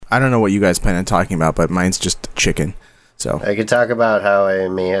I don't know what you guys plan on talking about, but mine's just chicken. So I could talk about how I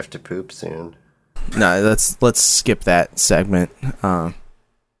may have to poop soon. no, let's skip that segment.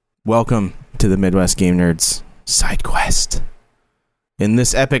 Welcome to the Midwest Game Nerds side quest. In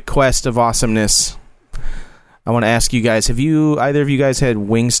this epic quest of awesomeness, I want to ask you guys: have either of you guys had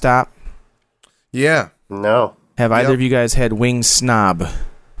Wingstop? Yeah. No. Have either of you guys had Wing Snob?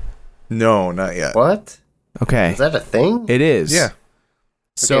 No, not yet. What? Okay, Is that a thing? it is. Yeah.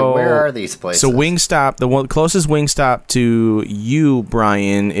 So where are these places? So Wingstop, the one closest Wingstop to you,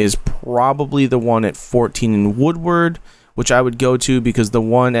 Brian, is probably the one at 14 in Woodward, which I would go to because the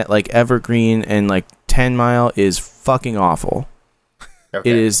one at like Evergreen and like 10 Mile is fucking awful. Okay.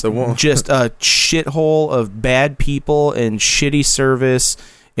 It is just a shithole of bad people and shitty service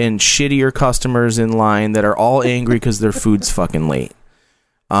and shittier customers in line that are all angry because their food's fucking late.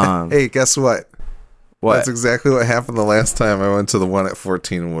 Hey, guess what? What? That's exactly what happened the last time I went to the one at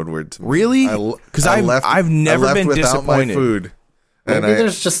 14 in Woodward. Really? Because I've never been without disappointed. My food. Maybe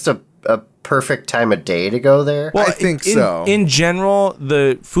there's just a perfect time of day to go there. Well, I think so. In general,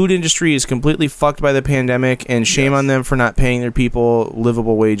 the food industry is completely fucked by the pandemic, and shame on them for not paying their people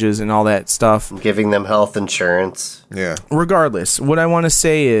livable wages and all that stuff. Giving them health insurance. Yeah. Regardless, what I want to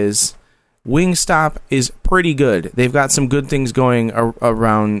say is Wingstop is pretty good. They've got some good things going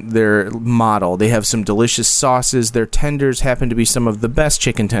around their model. They have some delicious sauces. Their tenders happen to be some of the best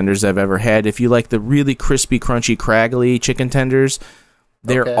chicken tenders I've ever had. If you like the really crispy, crunchy, craggly chicken tenders,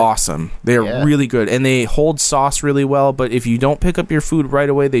 they're awesome. They're really good. And they hold sauce really well, but if you don't pick up your food right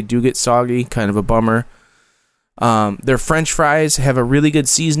away, they do get soggy. Kind of a bummer. Their French fries have a really good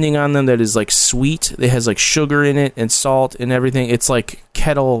seasoning on them that is like sweet. It has like sugar in it and salt and everything. It's like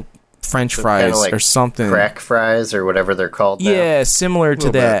kettle French fries like or something. Crack fries or whatever they're called now. Yeah, similar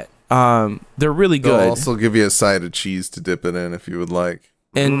to that. They're really good. They'll also give you a side of cheese to dip it in if you would like.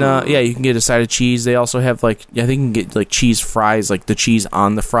 And yeah, you can get a side of cheese. They also have like, I think you can get like cheese fries, like the cheese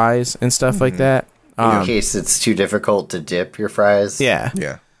on the fries and stuff like that. In case it's too difficult to dip your fries. Yeah.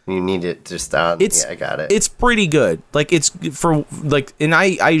 Yeah. You need it just on. I got it. It's pretty good. Like it's for like, and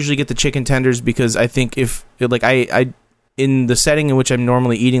I usually get the chicken tenders because I think if like I in the setting in which I'm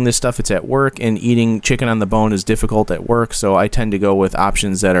normally eating this stuff, it's at work, and eating chicken on the bone is difficult at work, so I tend to go with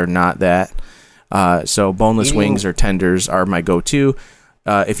options that are not that. So boneless wings or tenders are my go-to.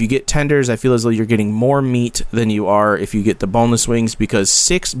 If you get tenders, I feel as though you're getting more meat than you are if you get the boneless wings, because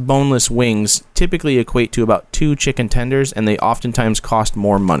 6 boneless wings typically equate to about 2 chicken tenders, and they oftentimes cost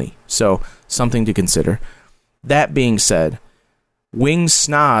more money. So something to consider. That being said, Wing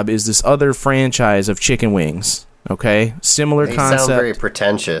Snob is this other franchise of chicken wings. Okay, similar concept. Sound very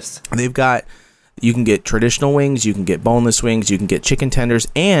pretentious. They've got, you can get traditional wings, you can get boneless wings, you can get chicken tenders,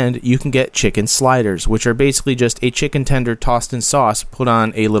 and you can get chicken sliders, which are basically just a chicken tender tossed in sauce, put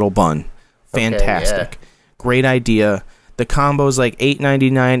on a little bun. Fantastic. Great idea. The combo's like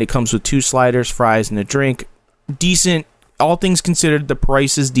 $8.99. It comes with 2 sliders, fries, and a drink. Decent. All things considered, the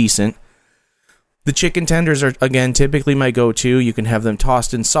price is decent. The chicken tenders are, again, typically my go-to. You can have them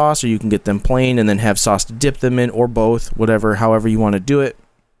tossed in sauce, or you can get them plain and then have sauce to dip them in, or both, however you want to do it.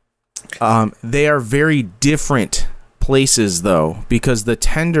 They are very different places, though, because the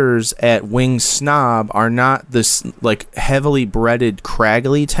tenders at Wing Snob are not this like heavily breaded,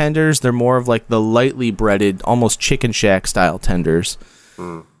 craggly tenders. They're more of like the lightly breaded, almost Chicken Shack style tenders.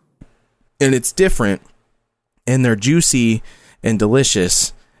 And it's different, and they're juicy and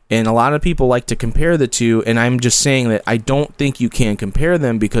delicious. And a lot of people like to compare the two, and I'm just saying that I don't think you can compare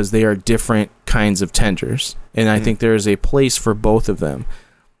them because they are different kinds of tenders. And I think there is a place for both of them.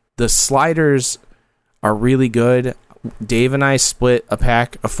 The sliders are really good. Dave and I split a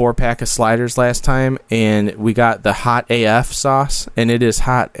 4-pack of sliders last time, and we got the hot AF sauce, and it is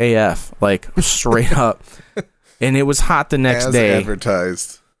hot AF, like straight up. And it was hot the next day.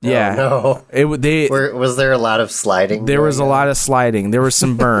 Advertised. Yeah. Oh, no. Was there a lot of sliding? There was a lot of sliding. There was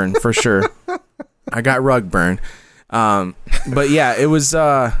some burn for sure. I got rug burn. But yeah, it was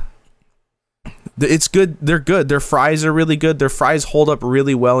it's good. They're good. Their fries are really good. Their fries hold up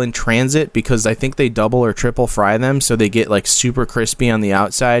really well in transit because I think they double or triple fry them, so they get like super crispy on the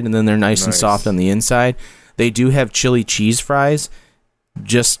outside and then they're nice and soft on the inside. They do have chili cheese fries.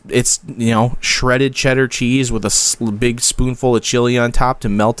 It's shredded cheddar cheese with a big spoonful of chili on top to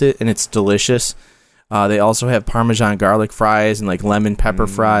melt it, and it's delicious. They also have Parmesan garlic fries and like lemon pepper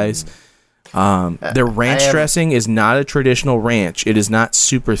fries. Their ranch dressing is not a traditional ranch. It is not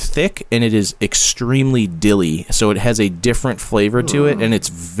super thick, and it is extremely dilly, so it has a different flavor to it, and it's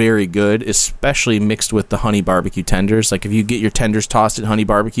very good, especially mixed with the honey barbecue tenders. Like if you get your tenders tossed at honey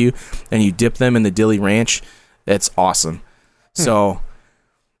barbecue and you dip them in the dilly ranch, that's awesome. So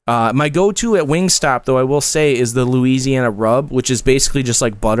My go-to at Wingstop, though, I will say, is the Louisiana Rub, which is basically just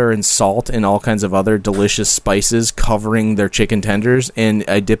like butter and salt and all kinds of other delicious spices covering their chicken tenders, and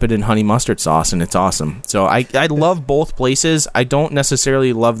I dip it in honey mustard sauce, and it's awesome. So I love both places. I don't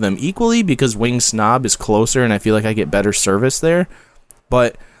necessarily love them equally because Wing Snob is closer, and I feel like I get better service there,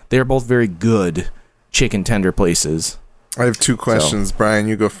 but they're both very good chicken tender places. I have 2 questions. Brian,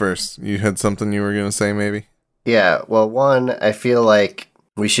 you go first. You had something you were going to say, maybe? Yeah, well, one, I feel like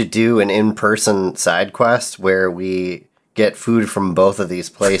we should do an in-person side quest where we get food from both of these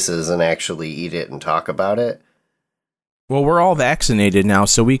places and actually eat it and talk about it. Well, we're all vaccinated now,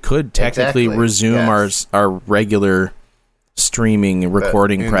 so we could technically resume our regular streaming and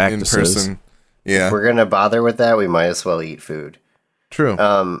recording practices. In person. Yeah. If we're going to bother with that, we might as well eat food. True.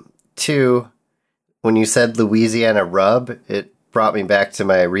 2, when you said Louisiana Rub, it brought me back to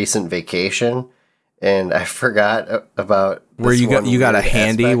my recent vacation, and I forgot about where you got a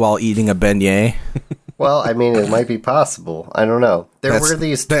handy aspect. while eating a beignet. Well, I mean, it might be possible. I don't know. There were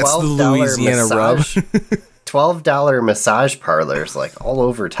these $12 massage parlors like all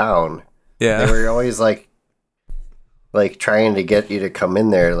over town. Yeah, they were always like trying to get you to come in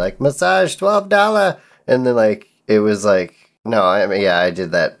there, like massage $12, and then like it was like no, I mean I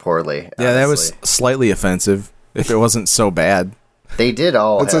did that poorly. Yeah, honestly. That was slightly offensive. If it wasn't so bad. They did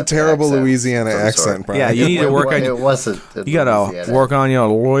all. It's a terrible Louisiana accent, Brian. Yeah, you need to work on. It wasn't. You gotta work on your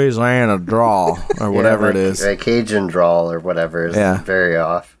Louisiana drawl or whatever it is. Cajun drawl or whatever is very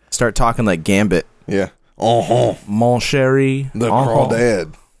off. Start talking like Gambit. Yeah. Mon chéri. The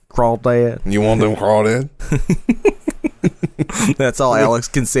crawdad. Crawdad. You want them crawdad? That's all Alex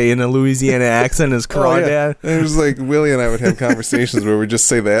can say in a Louisiana accent is crawdad. Oh, yeah. It was like Willie and I would have conversations where we just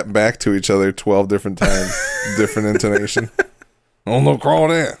say that back to each other 12 different times, different intonation. On the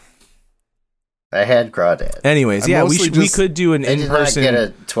crawdad. I had crawdad. Anyways, we could do an in-person. I did not get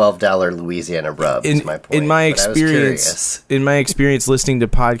a $12 Louisiana Rub. Is my point. In my experience listening to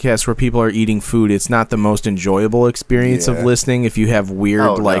podcasts where people are eating food, it's not the most enjoyable experience of listening. If you have weird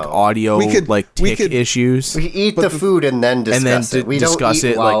audio issues, we eat the food and then discuss it. We discuss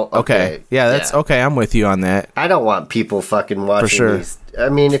don't eat it while, okay. Yeah, that's okay. I'm with you on that. I don't want people fucking watching for sure. These. I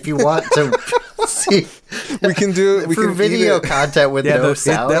mean, if you want to see, we can do it for video content with no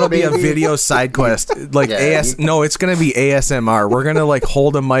sound. That'll be a video side quest. Like no, it's gonna be ASMR. We're gonna like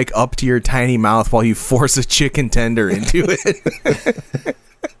hold a mic up to your tiny mouth while you force a chicken tender into it.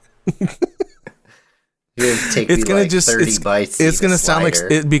 It's gonna just 30 bites. It's gonna sound like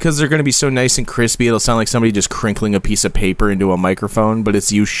because they're gonna be so nice and crispy. It'll sound like somebody just crinkling a piece of paper into a microphone, but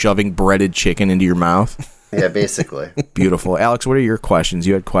it's you shoving breaded chicken into your mouth. Yeah, basically. Beautiful. Alex, what are your questions?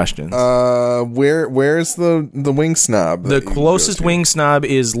 You had questions. Where's the Wing Snob? The closest Wing Snob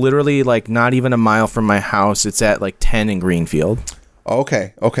is literally like not even a mile from my house. It's at like 10 in Greenfield.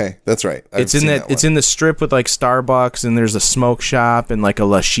 Okay, that's right. It's in the strip with like Starbucks, and there's a smoke shop and like a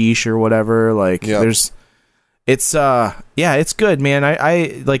Lashish or whatever. Like it's good, man.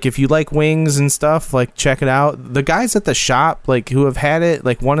 I like if you like wings and stuff, like check it out. The guys at the shop, like who have had it,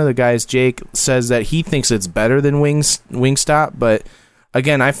 like one of the guys, Jake, says that he thinks it's better than Wingstop, but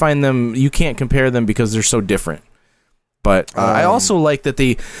again, I find them, you can't compare them because they're so different. But I also like that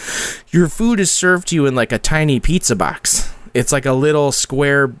your food is served to you in like a tiny pizza box. It's like a little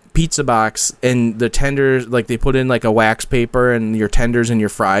square pizza box, and the tenders, like they put in like a wax paper, and your tenders and your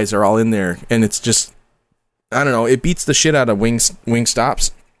fries are all in there, and it's just, I don't know, it beats the shit out of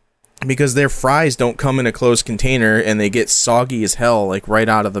Wingstops because their fries don't come in a closed container and they get soggy as hell like right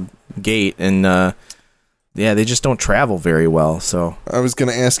out of the gate, and they just don't travel very well. So I was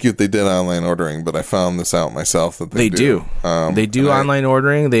going to ask you if they did online ordering, but I found this out myself that they do. They do online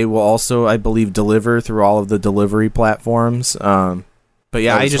ordering. They will also, I believe, deliver through all of the delivery platforms. But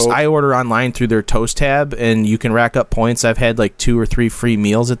yeah, I order online through their Toast tab, and you can rack up points. I've had like 2 or 3 free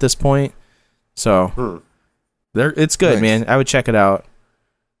meals at this point. So it's good, man. I would check it out.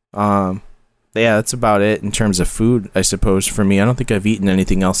 Yeah, that's about it in terms of food, I suppose, for me. I don't think I've eaten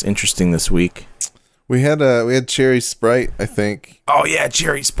anything else interesting this week. We had Cherry Sprite, I think. Oh yeah,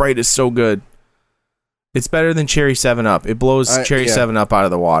 Cherry Sprite is so good. It's better than Cherry 7-Up. It blows Cherry 7-Up out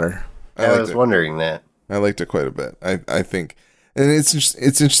of the water. I was wondering that. I liked it quite a bit. I think, and it's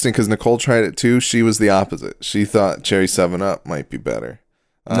interesting because Nicole tried it too. She was the opposite. She thought Cherry 7-Up might be better.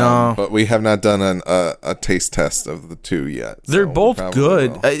 No, but we have not done a taste test of the two yet. They're both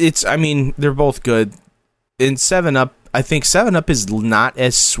good. They're both good. In 7-Up, I think 7-Up is not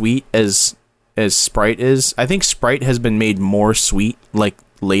as sweet as Sprite is. I think Sprite has been made more sweet like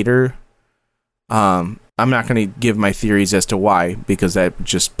later. I'm not going to give my theories as to why, because that would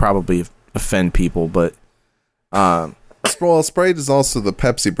just probably offend people, but Well, Sprite is also the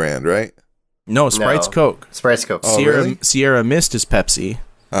Pepsi brand, right? No, Sprite's No. Coke. Sprite's Coke. Oh, Sierra really? Sierra Mist is Pepsi.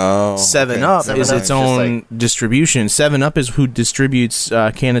 Oh, 7 okay. Up 7 is Up its is just own distribution. 7 Up is who distributes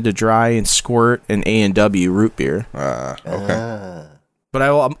Canada Dry and Squirt and A&W root beer. Okay. Ah. But I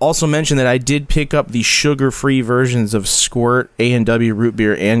will also mention that I did pick up the sugar-free versions of Squirt, A&W root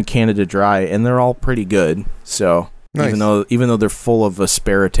beer, and Canada Dry, and they're all pretty good. So Nice. even though they're full of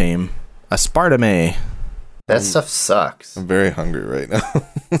aspartame, That stuff sucks. I'm very hungry right now.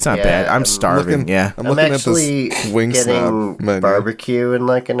 it's not Yeah, bad. I'm I'm starving. looking- Yeah. I'm I'm looking actually at this Wing getting Snob menu. barbecue in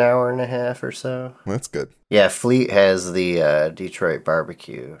like an hour and a half or so. That's good. Yeah, Fleet has the Detroit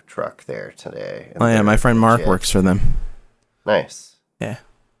barbecue truck there today. and Oh yeah, they're my friend Mark legit. works for them. Nice.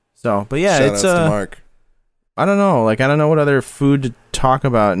 So, but yeah, Shout it's outs to Mark. I don't know. Like, I don't know what other food to talk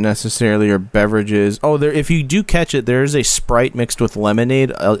about necessarily, or beverages. Oh, there. If you do catch it, there is a Sprite mixed with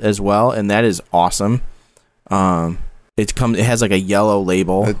lemonade as well, and that is awesome. It has like a yellow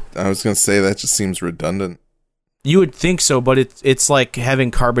label. I was gonna say that just seems redundant. You would think so, but it's like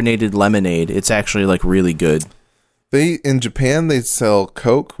having carbonated lemonade. It's actually like really good. In Japan they sell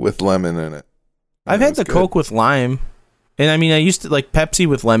Coke with lemon in it. I've And had it's the good. Coke with lime, and I mean, I used to like Pepsi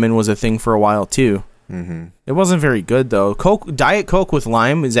with lemon was a thing for a while too. Mm-hmm. It wasn't very good though. Diet Coke with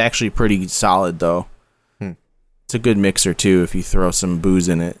lime is actually pretty solid though. It's a good mixer too if you throw some booze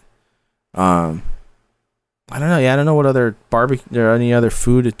in it. I don't know. Yeah, I don't know what other barbecue or any other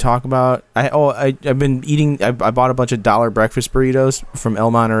food to talk about. I've been eating. I bought a bunch of dollar breakfast burritos from El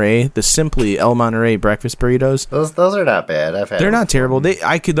Monterey. The Simply El Monterey breakfast burritos. Those are not bad. I've had. They're them not terrible.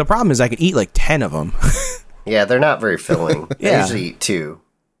 The problem is I could eat like 10 of them. Yeah, they're not very filling. Yeah. I usually eat 2.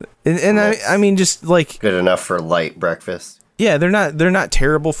 and I mean, just like, Good enough for light breakfast. yeah, they're not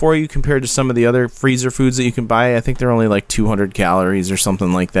terrible for you compared to some of the other freezer foods that you can buy. I think they're only like 200 calories or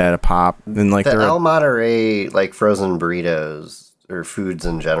something like that a pop. And like The they're El Monterey like frozen burritos or foods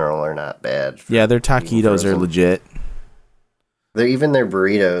in general are not bad. yeah, their taquitos are frozen. legit. Even their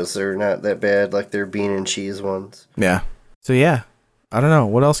burritos are not that bad. Like their bean and cheese ones. Yeah. So yeah, I don't know.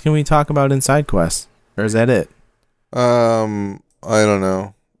 What else can we talk about in Side Quest? Or is that it? I don't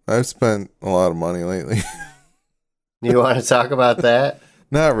know. I've spent a lot of money lately. You want to talk about that?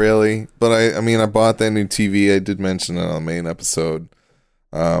 Not really, but I mean, I bought that new TV. I did mention it on the main episode.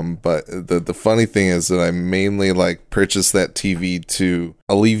 But the funny thing is that I mainly like purchased that TV to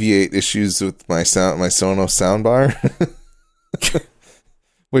alleviate issues with my Sonos soundbar,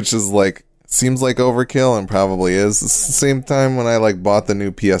 which is like seems like overkill and probably is. It's the same time when I like bought the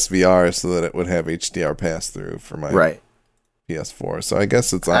new PSVR so that it would have HDR pass through for my PS4. So I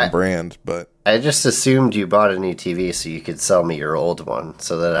guess it's on brand, but I just assumed you bought a new TV so you could sell me your old one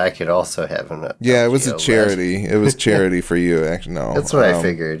so that I could also have an. yeah, it was a LG OLED. charity. It was charity for you. Actually, no, That's what I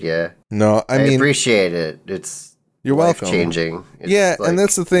figured. Yeah, No, I mean, appreciate it. It's you're welcome. Changing. Yeah, and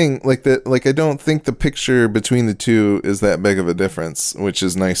that's the thing. Like I don't think the picture between the two is that big of a difference, which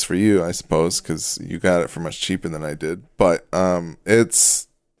is nice for you, I suppose, because you got it for much cheaper than I did. But it's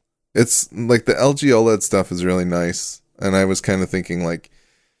like the LG OLED stuff is really nice, and I was kind of thinking like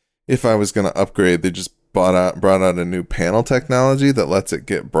if I was going to upgrade, they just brought out a new panel technology that lets it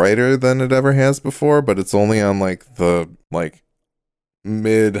get brighter than it ever has before, but it's only on like the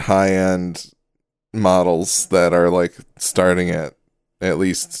mid high end models that are like starting at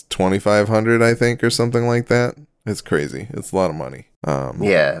least 2,500, I think, or something like that. It's crazy. It's a lot of money.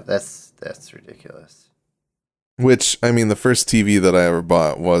 Yeah, that's ridiculous. Which, I mean, the first TV that I ever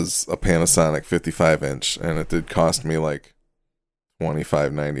bought was a Panasonic 55-inch, and it did cost me like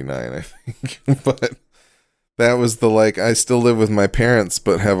 $25.99, I think. But that was the I still live with my parents,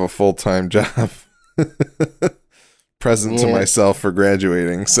 but have a full-time job. Present to myself for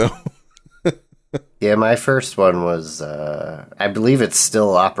graduating, so... Yeah, my first one was, I believe it's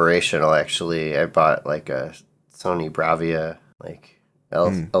still operational, actually. I bought like a Sony Bravia,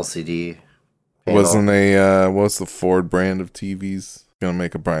 LCD panel. Wasn't what's the Ford brand of TVs? Gonna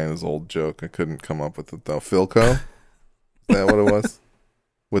make a Brian's old joke. I couldn't come up with it though. Philco? Is that what it was?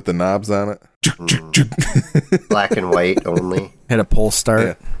 With the knobs on it? Black and white only. Had a pull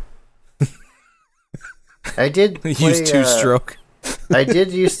start. Yeah. I did play, Use two-stroke. I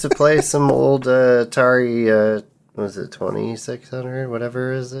did used to play some old Atari, was it 2600?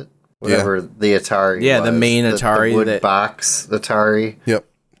 Whatever is it? Whatever the Atari Yeah, the was. main Atari The wood that- box Atari. Yep.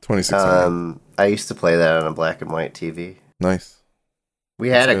 2600. I used to play that on a black and white TV. Nice. We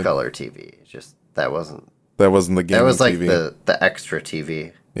had That's a good. color TV. Just that wasn't That wasn't the gaming that was like TV. the extra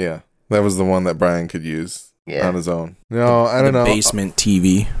TV. Yeah. That was the one that Brian could use Yeah. on his own. No, I don't The know. basement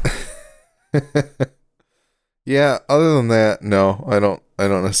TV. Yeah, other than that, no, I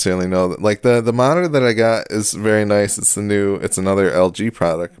don't necessarily know that. Like the monitor that I got is very nice. It's another LG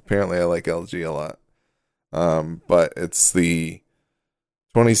product. Apparently, I like LG a lot. But it's the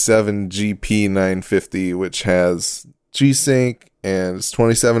 27GP950, which has G-Sync and it's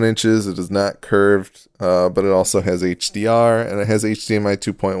 27 inches. It is not curved, but it also has HDR and it has HDMI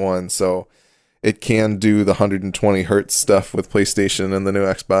 2.1. So it can do the 120 hertz stuff with PlayStation and the new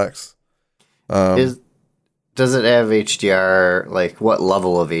Xbox. Does it have HDR? Like, what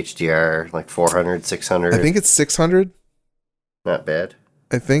level of HDR? Like 400, 600? I think it's 600. Not bad.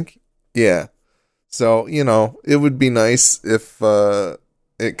 I think. Yeah. So, it would be nice if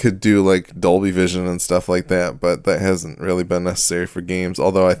it could do like Dolby Vision and stuff like that, but that hasn't really been necessary for games.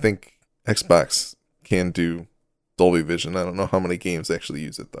 Although I think Xbox can do Dolby Vision. I don't know how many games actually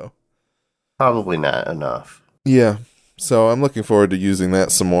use it, though. Probably not enough. Yeah. So I'm looking forward to using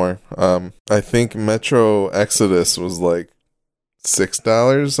that some more. I think Metro Exodus was like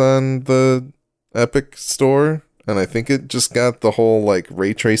 $6 on the Epic Store, and I think it just got the whole like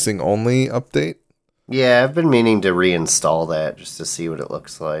ray tracing only update. Yeah, I've been meaning to reinstall that just to see what it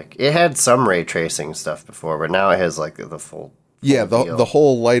looks like. It had some ray tracing stuff before, but now it has like the full yeah, deal. the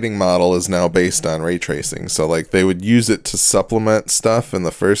whole lighting model is now based on ray tracing. So like they would use it to supplement stuff in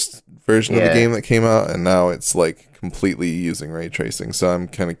the first version of the game that came out, and now it's like completely using ray tracing. So I'm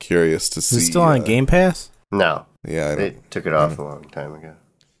kind of curious to see. Is it still on Game Pass? No. Yeah, they took it off a long time ago.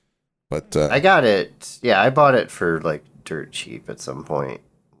 But I got it. Yeah, I bought it for like dirt cheap at some point.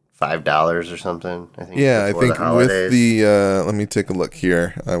 $5 or something, I think. Yeah, I think with the let me take a look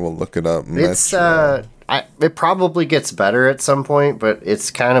here. I will look it up. It's it probably gets better at some point, but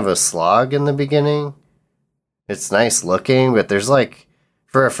it's kind of a slog in the beginning. It's nice looking, but there's like,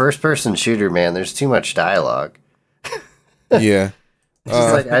 for a first person shooter, man, there's too much dialogue. Yeah.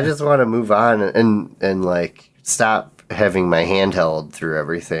 I just want to move on and like stop having my handheld through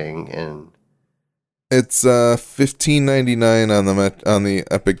everything. And it's $15.99 on the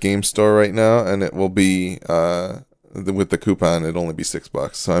Epic Game Store right now, and it will be with the coupon it'll only be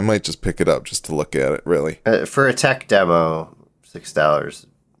 $6. So I might just pick it up just to look at it. Really, for a tech demo, $6.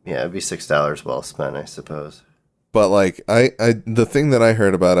 Yeah, it'd be $6 well spent, I suppose. But like the thing that I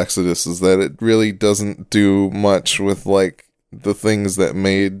heard about Exodus is that it really doesn't do much with like the things that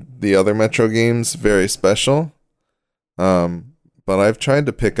made the other Metro games very special. But I've tried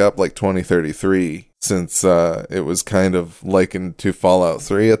to pick up like 2033 since it was kind of likened to Fallout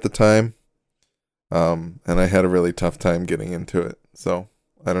 3 at the time. And I had a really tough time getting into it. So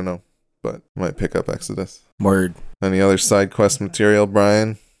I don't know, but I might pick up Exodus. Word. Any other side quest material,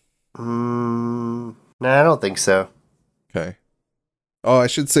 Brian? No, I don't think so. Okay. Oh, I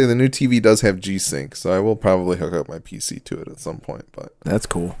should say the new TV does have G-Sync, so I will probably hook up my PC to it at some point. But that's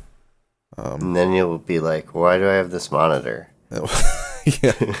cool. And then you'll be like, "Why do I have this monitor?"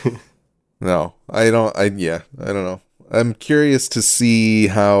 Yeah. No, I don't. I don't know. I'm curious to see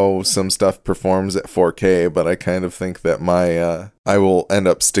how some stuff performs at 4K, but I kind of think that I will end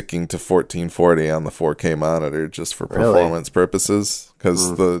up sticking to 1440 on the 4K monitor just for performance purposes,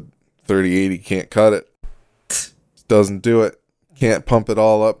 because the 3080 can't cut it. Doesn't do it. Can't pump it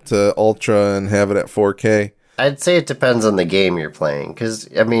all up to ultra and have it at 4K. I'd say it depends on the game you're playing, because,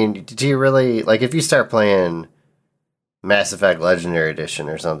 I mean, do you really, like, if you start playing Mass Effect Legendary Edition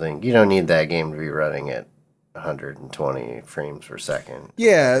or something, you don't need that game to be running at 120 frames per second.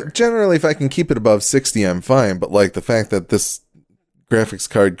 Yeah, generally, if I can keep it above 60, I'm fine, but, like, the fact that this graphics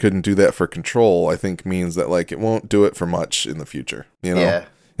card couldn't do that for Control, I think means that, like, it won't do it for much in the future, you know? Yeah.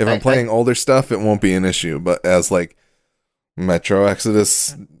 If I'm playing older stuff, it won't be an issue, but as, like, Metro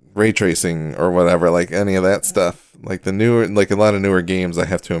Exodus ray tracing or whatever, like any of that stuff, like the newer, like a lot of newer games, I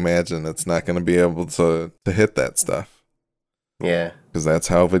have to imagine it's not going to be able to hit that stuff. Yeah, because that's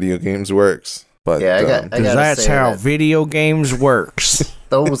how video games works. But yeah, because that's how video games works.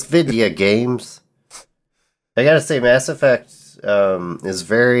 Those video games. I gotta say, Mass Effect is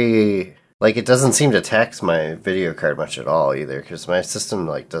very, like, it doesn't seem to tax my video card much at all either, because my system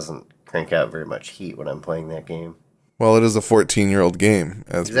like doesn't crank out very much heat when I'm playing that game. Well, it is a 14-year-old game,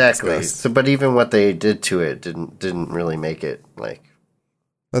 as exactly. So, but even what they did to it didn't really make it like.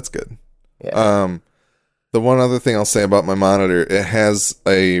 That's good. Yeah. The one other thing I'll say about my monitor, it has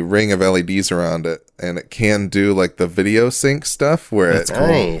a ring of LEDs around it, and it can do like the video sync stuff where it's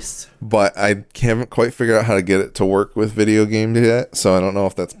nice. But I haven't quite figured out how to get it to work with video games yet, so I don't know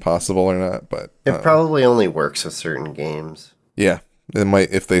if that's possible or not. But it probably only works with certain games. Yeah, it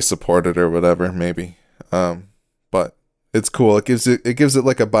might if they support it or whatever, maybe. But it's cool. It gives it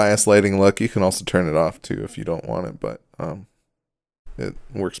like a bias lighting look. You can also turn it off too if you don't want it, but it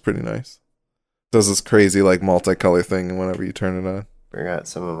works pretty nice. Does this crazy like multicolor thing whenever you turn it on. Forgot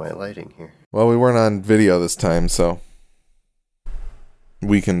some of my lighting here. Well, we weren't on video this time, so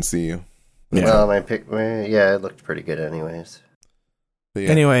we can see you. Yeah. Well, my pic, yeah, it looked pretty good anyways. But yeah.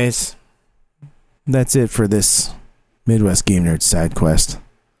 Anyways, that's it for this Midwest Game Nerd side quest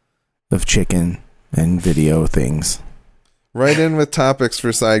of chicken and video things. Write in with topics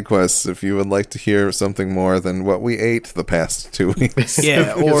for side quests if you would like to hear something more than what we ate the past 2 weeks.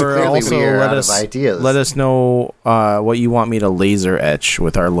 Yeah, Because or clearly also we are let out us of ideas. let us know what you want me to laser etch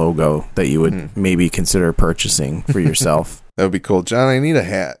with our logo that you would maybe consider purchasing for yourself. That would be cool. John, I need a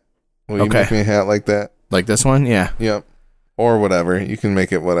hat. Will you Okay. make me a hat like that? Like this one? Yeah. Yep. Or whatever. You can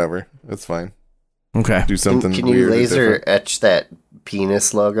make it whatever. It's fine. Okay. Do something Can you weird or laser different. etch that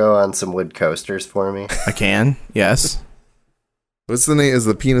penis logo on some wood coasters for me? I can. Yes. What's the name? Is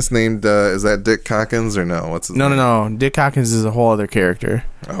the penis named, is that Dick Calkins or no? What's his name? No. Dick Hawkins is a whole other character.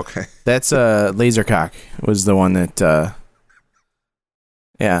 Okay. That's Lasercock was the one that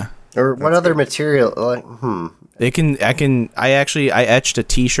yeah. Or what That's other good. material? Like, I etched a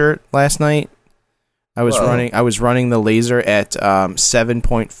t-shirt last night. I was Whoa. running the laser at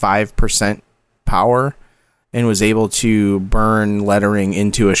 7.5% power and was able to burn lettering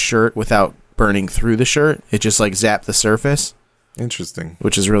into a shirt without burning through the shirt. It just like zapped the surface, Interesting.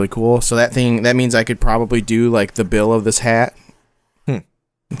 which is really cool. So that means I could probably do like the bill of this hat. And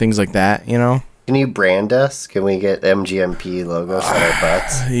things like that, you know? Can you brand us? Can we get MGMP logos on our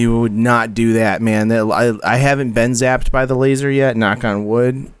butts? You would not do that, man. I haven't been zapped by the laser yet, knock on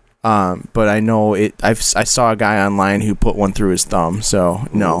wood. But I know it. I saw a guy online who put one through his thumb. So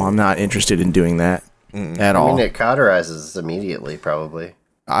no, I'm not interested in doing that at I all. mean, it cauterizes immediately, probably.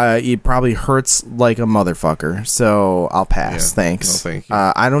 It probably hurts like a motherfucker. So I'll pass. Yeah. Thanks. No, thank you.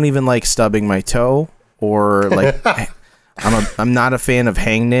 I don't even like stubbing my toe or like. I'm not a fan of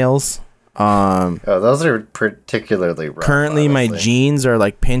hangnails. Oh, those are particularly rough. Currently, my honestly. jeans are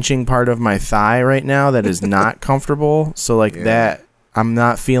like pinching part of my thigh right now. That is not comfortable. So like that, I'm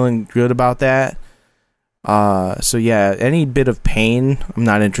not feeling good about that. So yeah, any bit of pain, I'm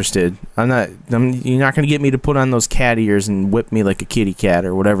not interested. You're not going to get me to put on those cat ears and whip me like a kitty cat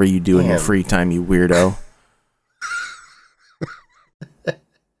or whatever you do in your Damn. free time, you weirdo.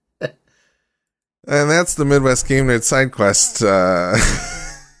 And that's the Midwest Game Nerd side quest.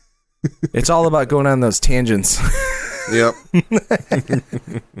 It's all about going on those tangents. Yep.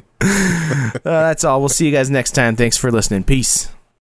 That's all. We'll see you guys next time. Thanks for listening. Peace.